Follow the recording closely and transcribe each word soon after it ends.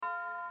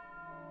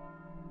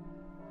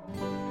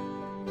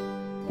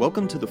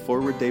Welcome to the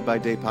Forward Day by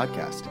Day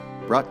podcast,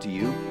 brought to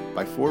you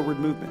by Forward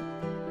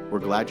Movement. We're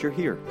glad you're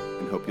here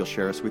and hope you'll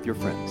share us with your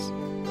friends.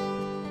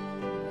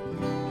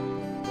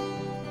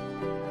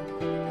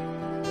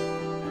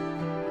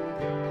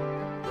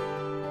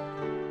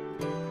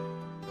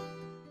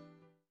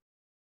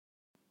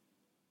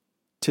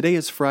 Today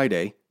is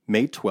Friday,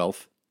 May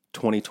 12th,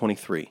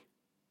 2023.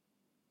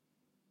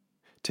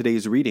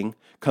 Today's reading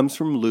comes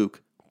from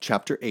Luke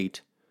chapter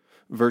 8,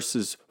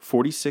 verses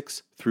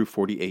 46 through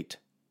 48.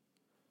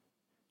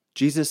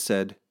 Jesus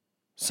said,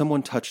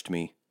 "Someone touched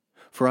me,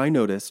 for I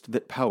noticed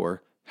that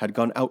power had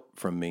gone out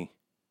from me."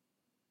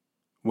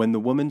 When the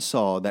woman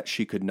saw that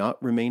she could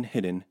not remain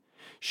hidden,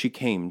 she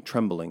came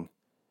trembling,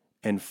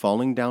 and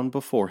falling down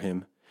before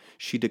him,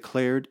 she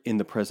declared in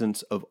the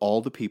presence of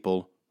all the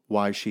people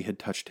why she had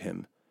touched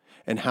him,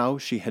 and how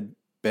she had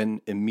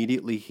been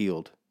immediately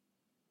healed.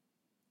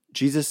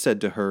 Jesus said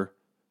to her,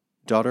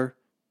 "Daughter,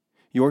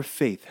 your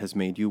faith has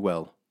made you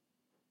well.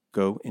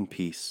 Go in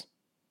peace."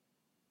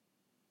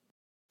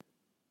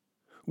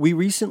 We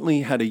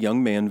recently had a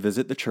young man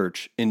visit the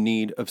church in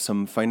need of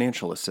some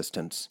financial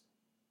assistance.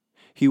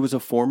 He was a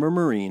former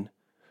Marine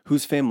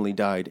whose family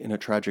died in a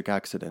tragic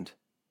accident.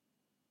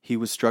 He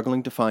was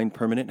struggling to find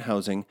permanent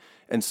housing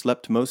and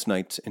slept most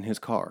nights in his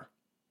car.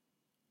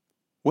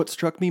 What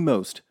struck me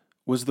most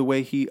was the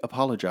way he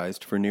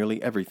apologized for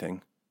nearly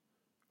everything.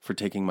 For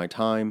taking my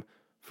time,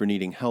 for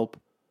needing help,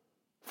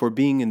 for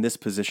being in this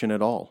position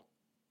at all.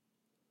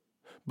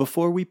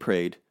 Before we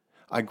prayed,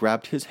 I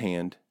grabbed his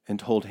hand and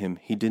told him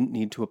he didn't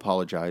need to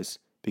apologize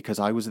because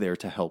I was there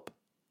to help.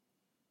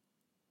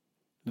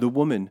 The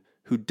woman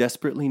who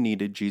desperately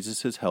needed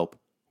Jesus' help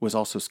was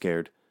also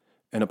scared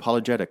and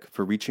apologetic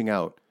for reaching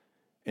out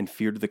and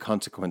feared the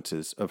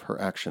consequences of her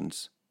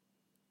actions.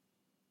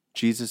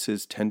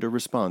 Jesus' tender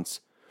response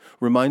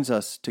reminds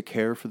us to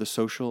care for the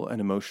social and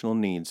emotional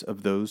needs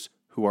of those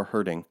who are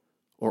hurting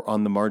or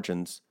on the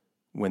margins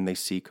when they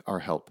seek our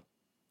help.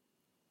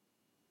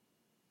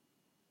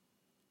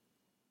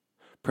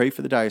 Pray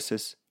for the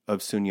Diocese of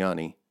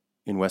Sunyani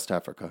in West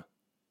Africa.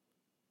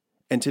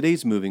 And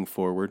today's moving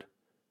forward,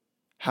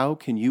 how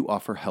can you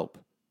offer help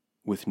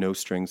with no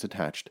strings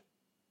attached?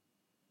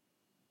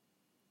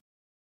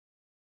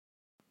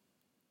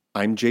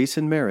 I'm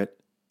Jason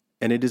Merritt,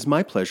 and it is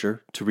my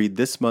pleasure to read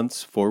this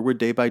month's Forward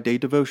Day by Day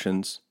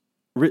devotions,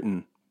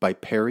 written by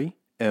Perry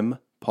M.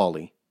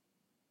 Pauley.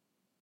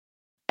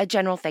 A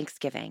general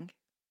thanksgiving.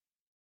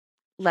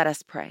 Let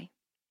us pray.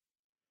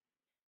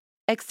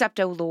 Accept,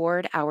 O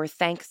Lord, our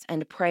thanks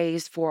and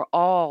praise for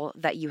all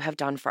that you have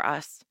done for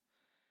us.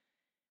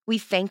 We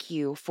thank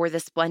you for the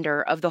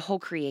splendor of the whole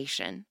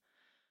creation,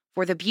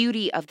 for the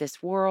beauty of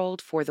this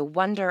world, for the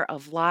wonder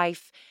of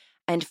life,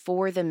 and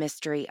for the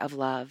mystery of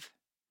love.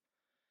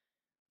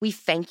 We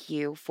thank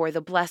you for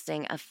the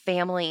blessing of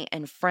family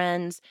and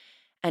friends,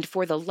 and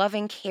for the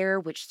loving care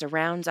which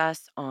surrounds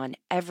us on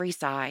every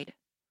side.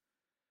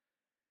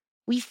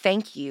 We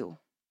thank you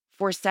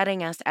for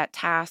setting us at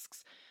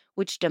tasks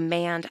which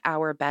demand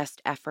our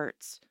best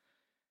efforts,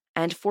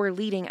 and for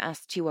leading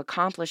us to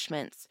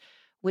accomplishments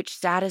which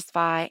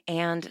satisfy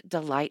and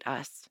delight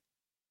us.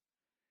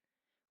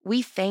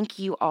 We thank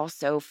you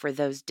also for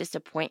those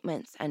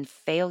disappointments and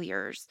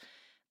failures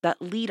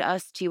that lead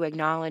us to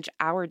acknowledge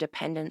our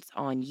dependence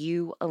on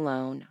you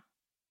alone.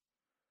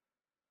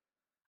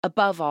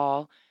 Above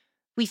all,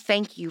 we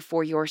thank you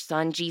for your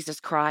Son, Jesus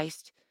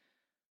Christ,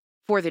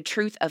 for the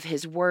truth of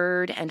his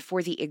word and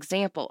for the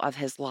example of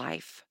his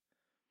life,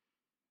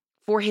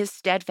 for his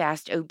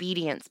steadfast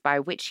obedience by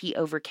which he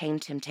overcame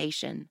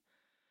temptation,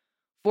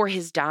 for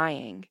his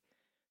dying,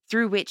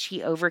 through which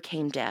he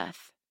overcame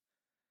death,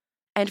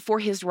 and for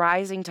his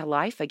rising to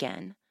life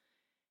again,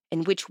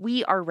 in which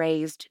we are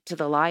raised to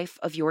the life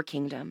of your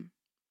kingdom.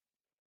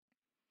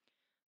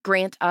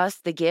 Grant us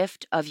the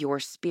gift of your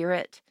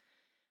Spirit,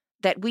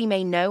 that we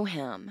may know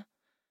him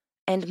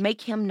and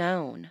make him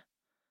known,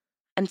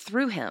 and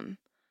through him,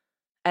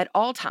 at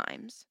all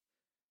times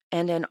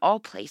and in all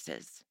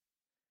places,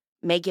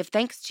 may give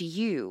thanks to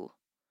you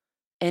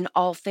in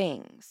all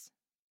things.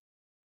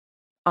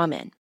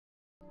 Amen.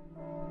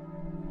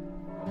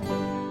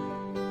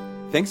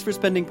 Thanks for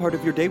spending part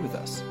of your day with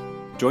us.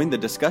 Join the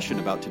discussion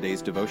about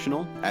today's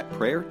devotional at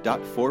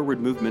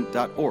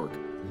prayer.forwardmovement.org,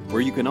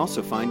 where you can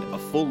also find a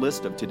full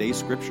list of today's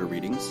scripture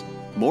readings,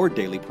 more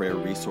daily prayer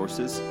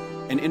resources,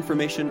 and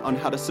information on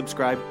how to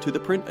subscribe to the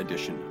print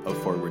edition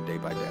of Forward Day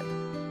by Day.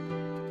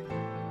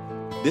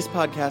 This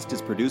podcast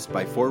is produced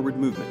by Forward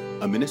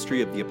Movement, a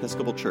ministry of the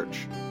Episcopal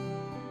Church.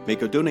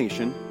 Make a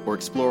donation or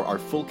explore our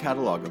full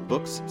catalog of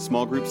books,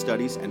 small group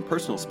studies, and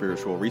personal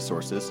spiritual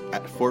resources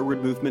at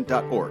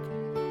forwardmovement.org.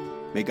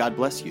 May God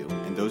bless you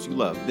and those you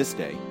love this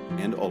day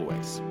and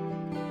always.